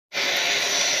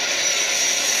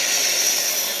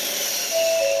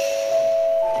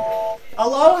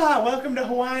Aloha! Welcome to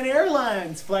Hawaiian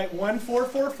Airlines. Flight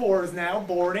 1444 is now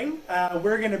boarding.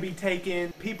 We're going to be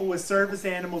taking people with service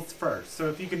animals first. So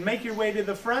if you can make your way to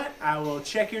the front, I will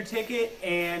check your ticket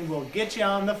and we'll get you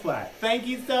on the flight. Thank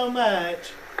you so much.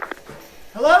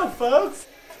 Hello, folks.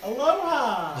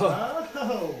 Aloha.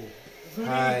 Oh.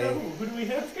 Hi. Who do we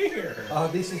have here? Oh,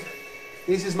 this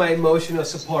is my emotional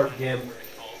support, Gimp.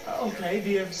 Okay,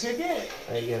 do you have a ticket?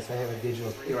 Yes, I have a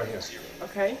digital right here.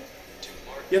 Okay.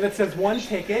 Yeah, that says one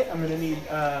ticket. I'm gonna need.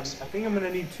 I think I'm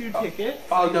gonna need two tickets.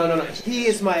 Oh no! He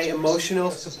is my emotional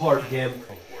support, Gimp.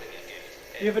 Do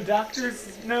you have a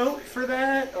doctor's note for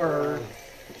that, or?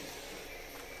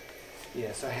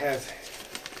 Yes, I have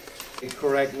a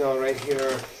correct note right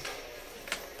here.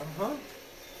 Uh-huh.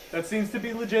 That seems to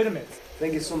be legitimate.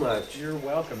 Thank you so much. You're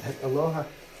welcome. Aloha.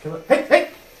 Come on. Hey!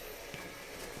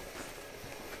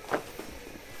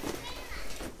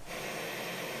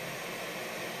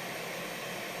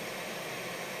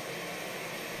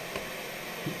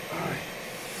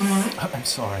 I'm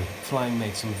sorry. Flying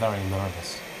makes him very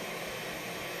nervous.